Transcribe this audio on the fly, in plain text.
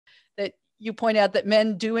that you point out that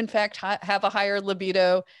men do in fact have a higher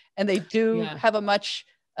libido, and they do have a much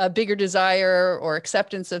bigger desire or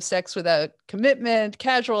acceptance of sex without commitment,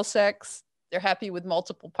 casual sex. They're happy with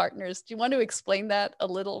multiple partners. Do you want to explain that a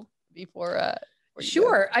little before?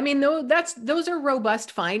 Sure. I mean, those are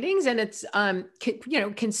robust findings, and it's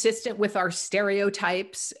consistent with our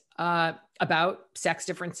stereotypes about sex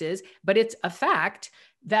differences. But it's a fact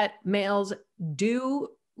that males do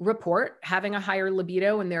report having a higher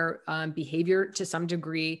libido, and their behavior to some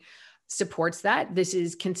degree supports that. This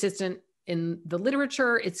is consistent in the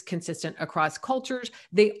literature. It's consistent across cultures.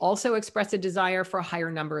 They also express a desire for a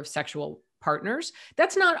higher number of sexual partners.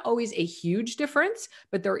 That's not always a huge difference,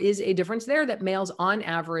 but there is a difference there that males on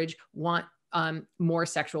average want more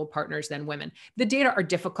sexual partners than women. The data are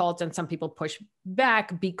difficult, and some people push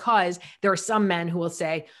back because there are some men who will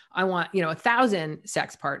say, I want, 1,000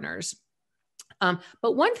 sex partners.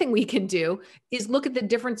 But one thing we can do is look at the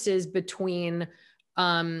differences between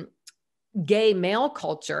gay male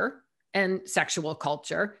culture and sexual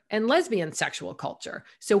culture and lesbian sexual culture.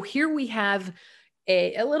 So here we have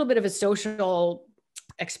a little bit of a social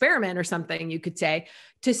experiment or something, you could say,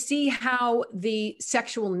 to see how the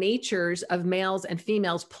sexual natures of males and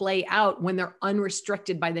females play out when they're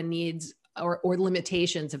unrestricted by the needs or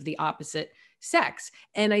limitations of the opposite sex.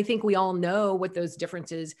 And I think we all know what those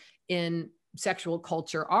differences in sexual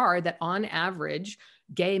culture are, that on average,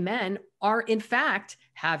 gay men are in fact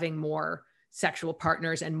having more sexual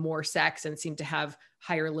partners and more sex and seem to have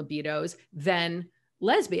higher libidos than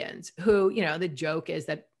lesbians, who, the joke is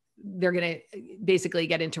that they're going to basically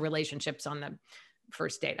get into relationships on the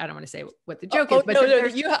first date. I don't want to say what the joke is, but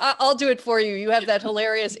I'll do it for you. You have that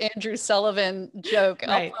hilarious Andrew Sullivan joke.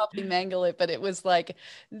 Right. I'll probably mangle it, but it was like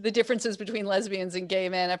the differences between lesbians and gay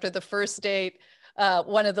men. After the first date,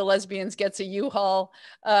 one of the lesbians gets a U-Haul.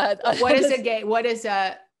 What does a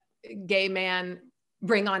gay man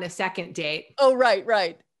bring on a second date? Oh,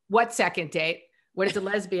 right. What second date? What does a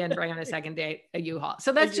lesbian bring on a second date? A U-Haul.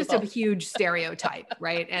 So that's just a huge stereotype,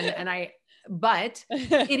 right? But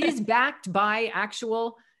it is backed by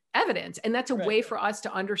actual evidence. And that's a way for us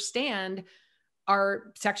to understand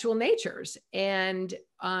our sexual natures. And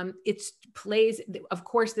of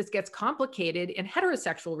course, this gets complicated in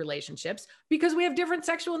heterosexual relationships because we have different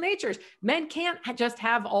sexual natures. Men can't just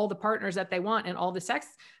have all the partners that they want and all the sex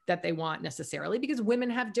that they want necessarily, because women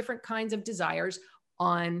have different kinds of desires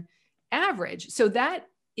on average. So that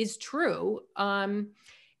is true. And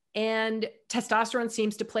testosterone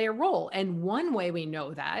seems to play a role. And one way we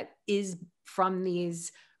know that is from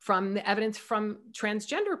the evidence from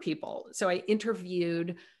transgender people. So I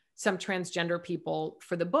interviewed some transgender people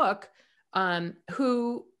for the book,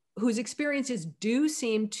 whose experiences do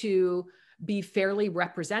seem to be fairly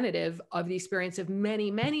representative of the experience of many,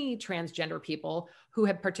 many transgender people who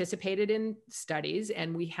have participated in studies.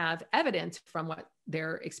 And we have evidence from what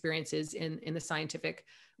their experience is in the scientific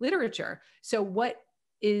literature. So what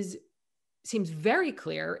seems very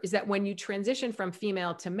clear is that when you transition from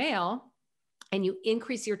female to male and you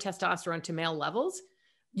increase your testosterone to male levels,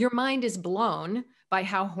 your mind is blown by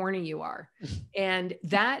how horny you are. And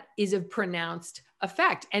that is a pronounced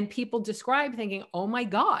effect. And people describe thinking, oh my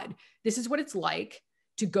God, this is what it's like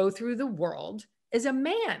to go through the world as a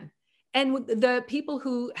man. And the people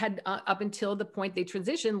who had, up until the point they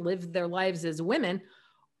transitioned, lived their lives as women,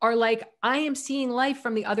 are like, I am seeing life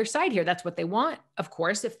from the other side here. That's what they want, of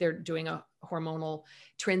course, if they're doing a hormonal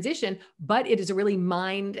transition, but it is a really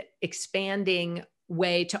mind expanding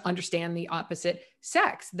way to understand the opposite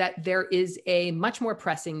sex, that there is a much more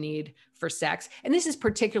pressing need for sex. And this is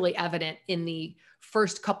particularly evident in the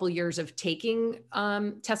first couple years of taking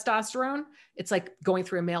testosterone. It's like going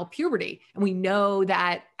through a male puberty. And we know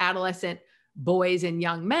that adolescent boys and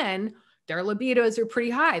young men, their libidos are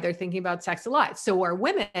pretty high. They're thinking about sex a lot. So are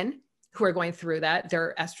women who are going through that,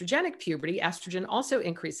 their estrogenic puberty, estrogen also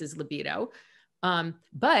increases libido.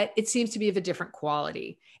 But it seems to be of a different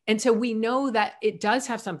quality. And so we know that it does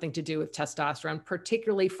have something to do with testosterone,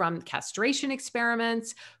 particularly from castration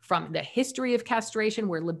experiments, from the history of castration,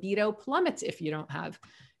 where libido plummets if you don't have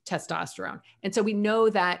testosterone. And so we know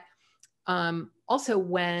that also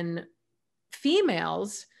when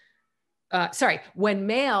males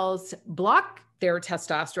block their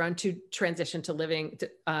testosterone to transition to living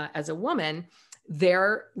as a woman,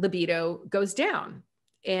 their libido goes down.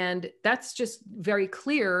 And that's just very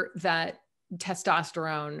clear that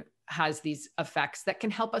testosterone has these effects that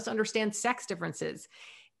can help us understand sex differences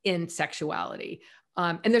in sexuality.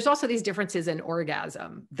 And there's also these differences in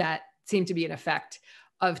orgasm that seem to be an effect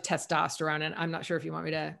of testosterone. And I'm not sure if you want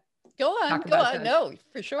me to Go on. No,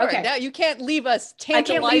 for sure. Okay. Now you can't leave us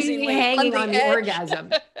tantalizingly hanging on the edge.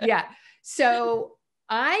 orgasm. Yeah. So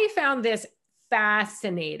I found this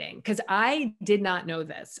fascinating because I did not know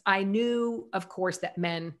this. I knew, of course, that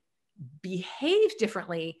men behave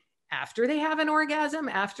differently after they have an orgasm,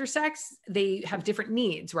 after sex. They have different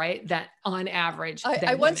needs, right? That on average.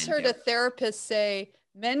 I once heard a therapist say,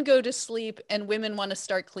 men go to sleep and women want to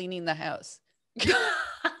start cleaning the house.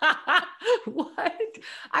 What?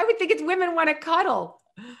 I would think it's women want to cuddle.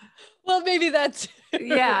 Well, maybe that's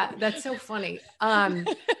yeah, that's so funny.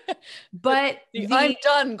 But the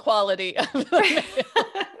undone quality of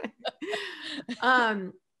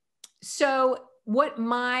so what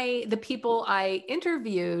the people I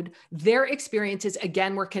interviewed, their experiences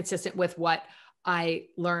again were consistent with what I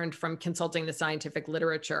learned from consulting the scientific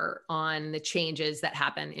literature on the changes that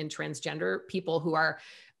happen in transgender people who are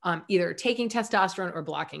either taking testosterone or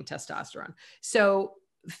blocking testosterone. So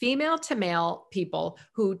female to male people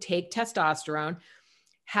who take testosterone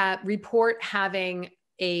report having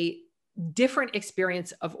a different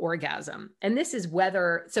experience of orgasm. And this is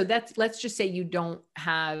whether, so let's just say you don't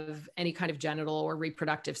have any kind of genital or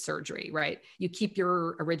reproductive surgery, right? You keep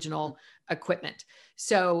your original equipment.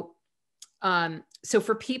 So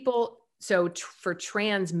for people, for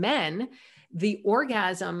trans men, the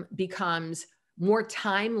orgasm becomes more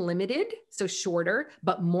time limited, so shorter,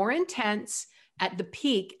 but more intense at the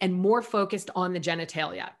peak and more focused on the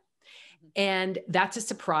genitalia. And that's a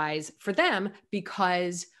surprise for them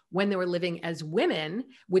because when they were living as women,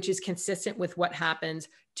 which is consistent with what happens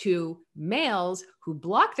to males who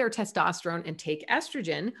block their testosterone and take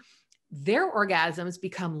estrogen, their orgasms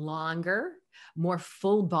become longer, more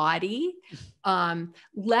full body,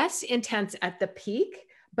 less intense at the peak,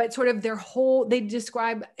 but sort of they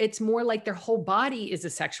describe it's more like their whole body is a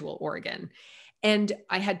sexual organ. And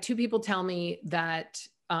I had two people tell me that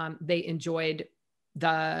they enjoyed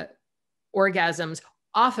the orgasms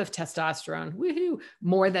off of testosterone, woohoo,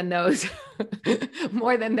 more than those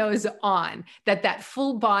on, that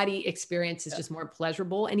full body experience is just more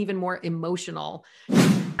pleasurable and even more emotional.